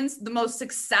experience, the most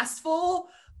successful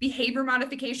behavior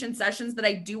modification sessions that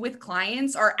I do with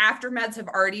clients are after meds have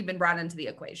already been brought into the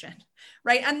equation,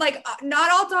 right? And like,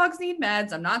 not all dogs need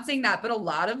meds. I'm not saying that, but a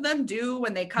lot of them do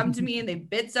when they come to me and they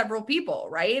bit several people,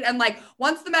 right? And like,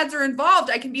 once the meds are involved,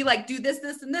 I can be like, do this,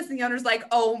 this, and this. And the owner's like,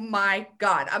 oh my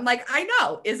God. I'm like, I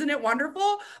know, isn't it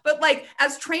wonderful? But like,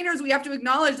 as trainers, we have to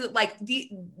acknowledge that like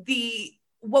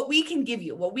what we can give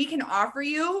you, what we can offer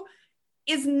you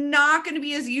is not going to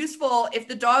be as useful if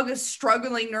the dog is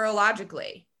struggling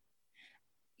neurologically.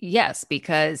 Yes,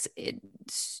 because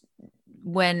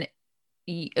when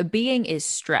a being is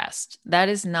stressed, that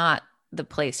is not the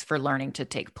place for learning to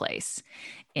take place.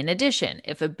 In addition,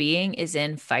 if a being is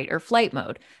in fight or flight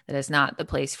mode, that is not the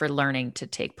place for learning to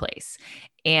take place.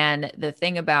 And the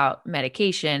thing about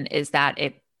medication is that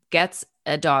it gets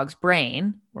a dog's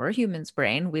brain or a human's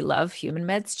brain. We love human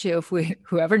meds too, if we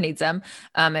whoever needs them.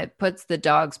 It puts the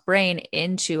dog's brain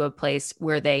into a place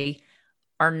where they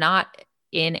are not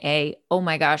in a, oh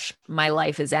my gosh, my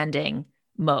life is ending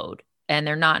mode. And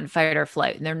they're not in fight or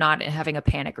flight, and they're not having a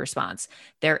panic response.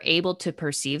 They're able to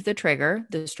perceive the trigger,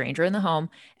 the stranger in the home,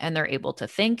 and they're able to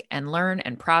think and learn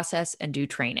and process and do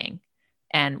training.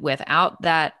 And without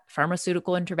that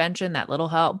pharmaceutical intervention, that little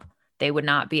help, they would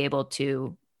not be able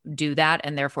to do that.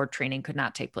 And therefore training could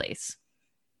not take place.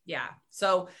 Yeah.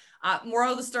 So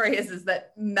moral of the story is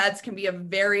that meds can be a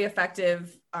very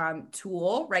effective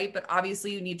tool, right? But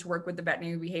obviously you need to work with the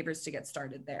veterinary behaviors to get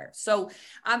started there. So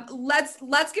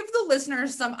let's give the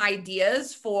listeners some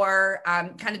ideas for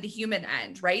kind of the human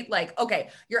end, right? Like, okay,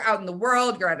 you're out in the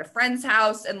world, you're at a friend's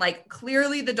house, and like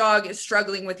clearly the dog is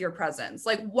struggling with your presence.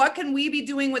 Like, what can we be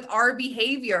doing with our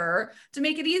behavior to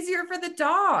make it easier for the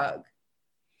dog?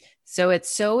 So it's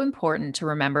so important to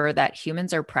remember that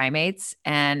humans are primates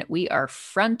and we are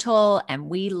frontal, and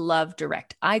we love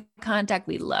direct eye contact.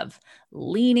 We love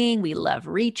leaning. We love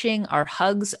reaching. Our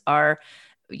hugs are,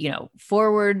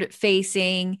 forward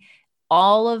facing.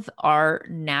 All of our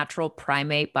natural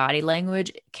primate body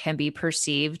language can be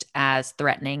perceived as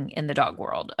threatening in the dog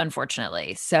world,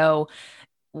 unfortunately. So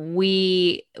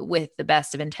we, with the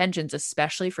best of intentions,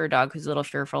 especially for a dog who's a little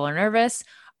fearful or nervous,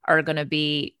 are going to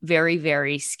be very,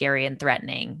 very scary and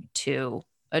threatening to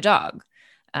a dog.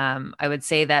 I would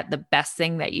say that the best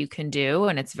thing that you can do,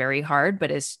 and it's very hard,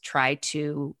 but is try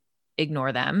to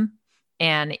ignore them.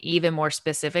 And even more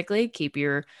specifically,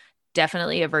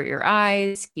 definitely avert your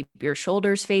eyes, keep your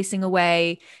shoulders facing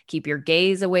away, keep your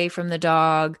gaze away from the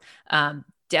dog.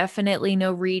 Definitely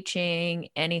no reaching,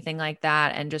 anything like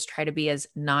that. And just try to be as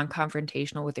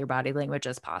non-confrontational with your body language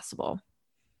as possible.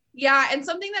 Yeah. And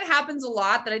something that happens a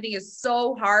lot that I think is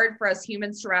so hard for us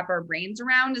humans to wrap our brains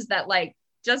around is that, like,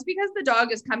 just because the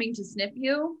dog is coming to sniff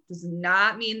you does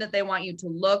not mean that they want you to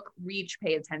look, reach,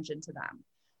 pay attention to them.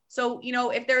 So,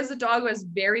 if there's a dog who has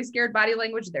very scared body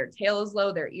language, their tail is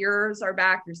low, their ears are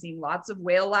back, you're seeing lots of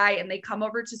whale eye, and they come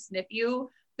over to sniff you,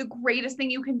 the greatest thing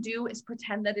you can do is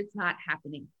pretend that it's not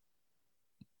happening.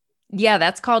 Yeah,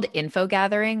 that's called info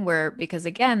gathering, because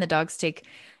again, the dogs take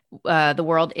the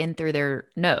world in through their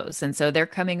nose. And so they're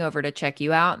coming over to check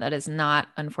you out. That is not,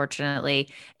 unfortunately,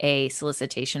 a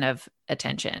solicitation of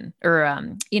attention or,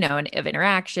 of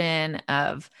interaction,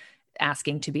 of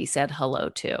asking to be said hello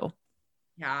to.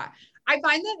 Yeah. I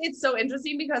find that it's so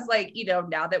interesting because, like,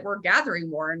 now that we're gathering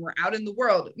more and we're out in the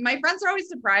world, my friends are always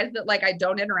surprised that, like, I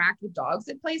don't interact with dogs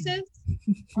at places.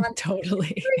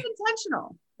 Totally. It's very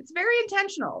intentional. It's very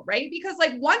intentional, right? Because,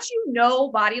 like, once you know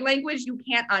body language, you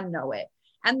can't unknow it.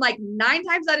 And like 9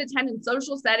 times out of 10 in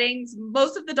social settings,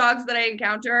 most of the dogs that I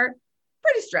encounter,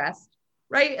 pretty stressed,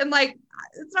 right? And like,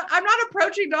 I'm not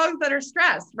approaching dogs that are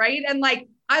stressed, right? And like,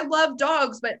 I love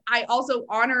dogs, but I also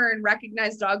honor and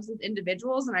recognize dogs as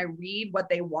individuals, and I read what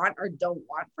they want or don't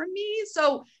want from me.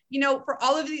 So, for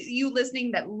all of you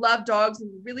listening that love dogs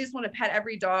and really just want to pet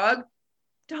every dog,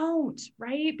 don't,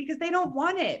 right? Because they don't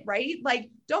want it, right? Like,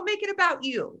 don't make it about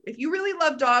you. If you really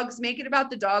love dogs, make it about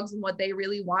the dogs and what they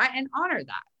really want, and honor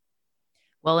that.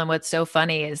 Well, and what's so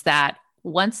funny is that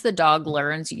once the dog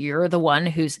learns you're the one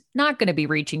who's not going to be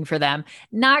reaching for them,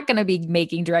 not going to be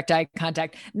making direct eye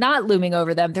contact, not looming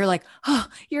over them, they're like, oh,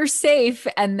 you're safe.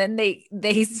 And then they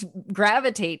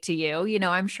gravitate to you.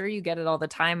 I'm sure you get it all the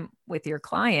time with your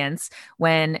clients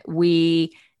when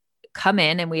we come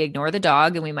in and we ignore the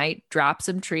dog and we might drop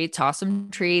some treats, toss some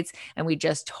treats, and we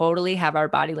just totally have our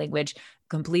body language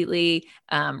completely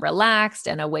relaxed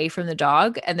and away from the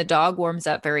dog. And the dog warms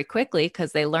up very quickly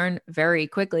because they learn very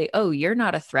quickly, oh, you're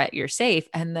not a threat, you're safe.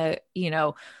 And the,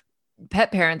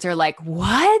 pet parents are like,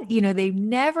 what? They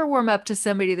never warm up to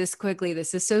somebody this quickly.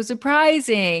 This is so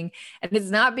surprising. And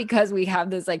it's not because we have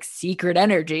this like secret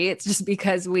energy. It's just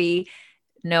because we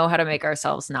know how to make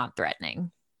ourselves not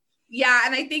threatening. Yeah.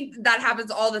 And I think that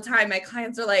happens all the time. My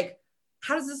clients are like,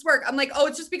 how does this work? I'm like, oh,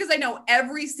 it's just because I know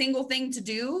every single thing to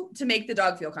do to make the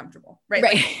dog feel comfortable. Right.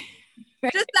 Right. Like,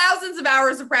 right. Just thousands of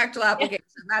hours of practical application.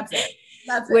 That's it.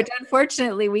 Which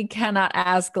unfortunately we cannot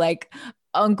ask like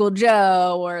Uncle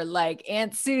Joe or like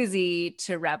Aunt Susie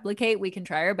to replicate. We can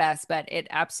try our best, but it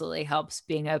absolutely helps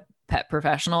being a pet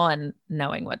professional and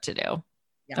knowing what to do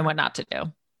and what not to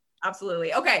do.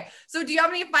 Absolutely. Okay. So do you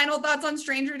have any final thoughts on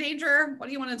stranger danger? What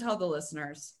do you want to tell the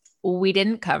listeners? We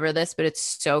didn't cover this, but it's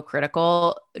so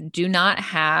critical. Do not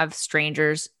have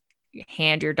strangers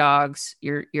hand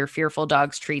your fearful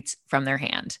dogs treats from their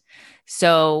hand.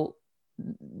 So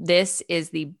this is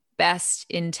the best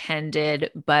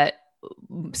intended, but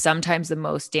sometimes the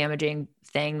most damaging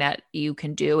thing that you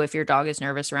can do if your dog is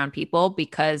nervous around people,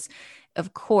 because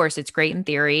of course it's great in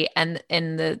theory. And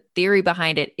the theory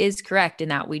behind it is correct in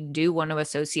that we do want to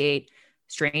associate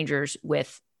strangers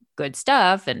with good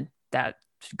stuff. And that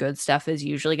good stuff is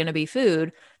usually going to be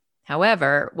food.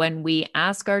 However, when we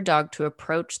ask our dog to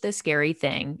approach the scary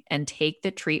thing and take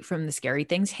the treat from the scary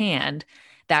thing's hand,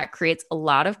 that creates a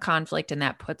lot of conflict, and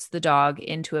that puts the dog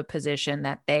into a position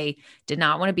that they did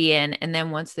not want to be in. And then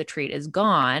once the treat is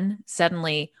gone,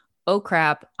 suddenly, oh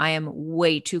crap, I am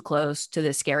way too close to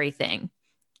the scary thing.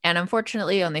 And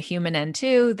unfortunately, on the human end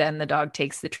too, then the dog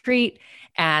takes the treat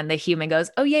and the human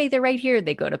goes, oh yay, they're right here.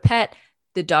 They go to pet,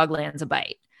 the dog lands a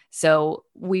bite. So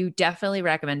we definitely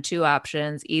recommend two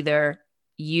options. Either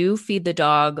you feed the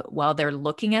dog while they're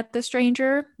looking at the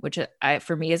stranger, which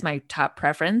for me is my top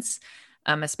preference,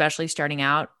 especially starting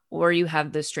out, or you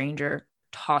have the stranger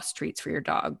toss treats for your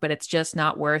dog. But it's just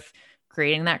not worth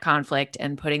creating that conflict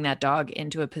and putting that dog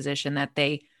into a position that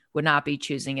they would not be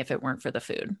choosing if it weren't for the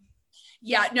food.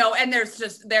 Yeah, no. And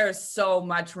there's so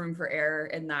much room for error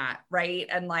in that. Right.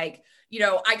 And like,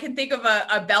 I can think of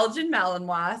a Belgian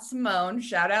Malinois, Simone,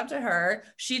 shout out to her.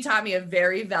 She taught me a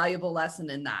very valuable lesson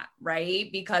in that,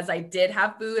 right? Because I did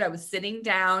have food. I was sitting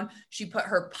down. She put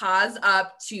her paws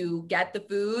up to get the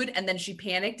food, and then she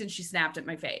panicked and she snapped at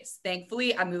my face.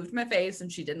 Thankfully, I moved my face and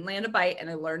she didn't land a bite, and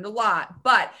I learned a lot.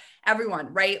 But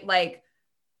everyone, right? Like,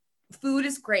 food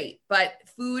is great, but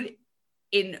food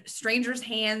in strangers'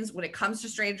 hands when it comes to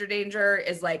stranger danger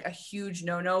is like a huge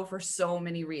no-no for so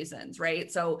many reasons,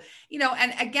 right? So,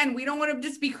 and again, we don't want to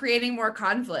just be creating more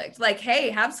conflict. Like, hey,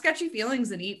 have sketchy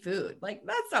feelings and eat food. Like,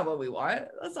 that's not what we want.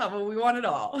 That's not what we want at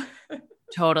all.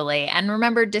 Totally. And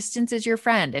remember, distance is your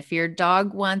friend. If your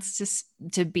dog wants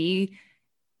to be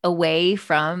away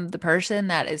from the person,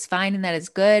 that is fine and that is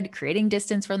good. Creating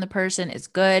distance from the person is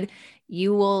good.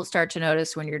 You will start to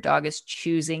notice when your dog is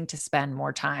choosing to spend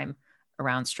more time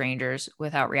around strangers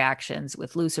without reactions,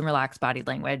 with loose and relaxed body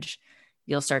language.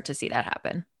 You'll start to see that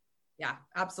happen. Yeah,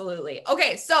 absolutely.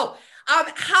 Okay. So, how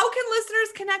can listeners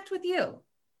connect with you?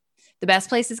 The best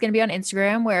place is going to be on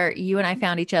Instagram, where you and I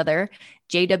found each other.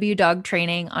 JW Dog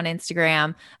Training on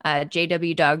Instagram,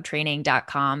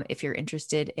 jwdogtraining.com if you're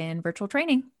interested in virtual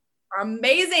training.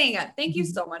 Amazing. Thank you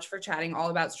so much for chatting all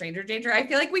about stranger danger. I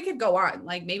feel like we could go on.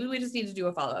 Like, maybe we just need to do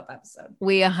a follow-up episode.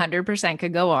 We 100%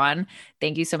 could go on.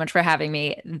 Thank you so much for having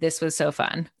me. This was so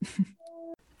fun.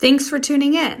 Thanks for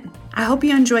tuning in. I hope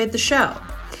you enjoyed the show.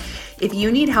 If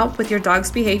you need help with your dog's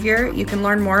behavior, you can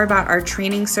learn more about our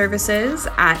training services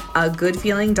at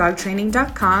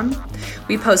agoodfeelingdogtraining.com.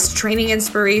 We post training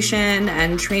inspiration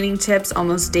and training tips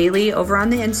almost daily over on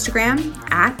the Instagram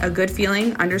at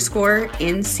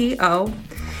agoodfeeling_NCO.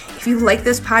 If you like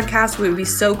this podcast, we would be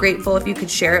so grateful if you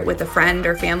could share it with a friend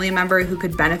or family member who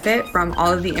could benefit from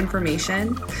all of the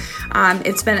information.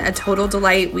 It's been a total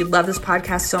delight. We love this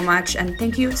podcast so much. And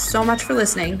thank you so much for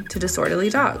listening to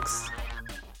Disorderly Dogs.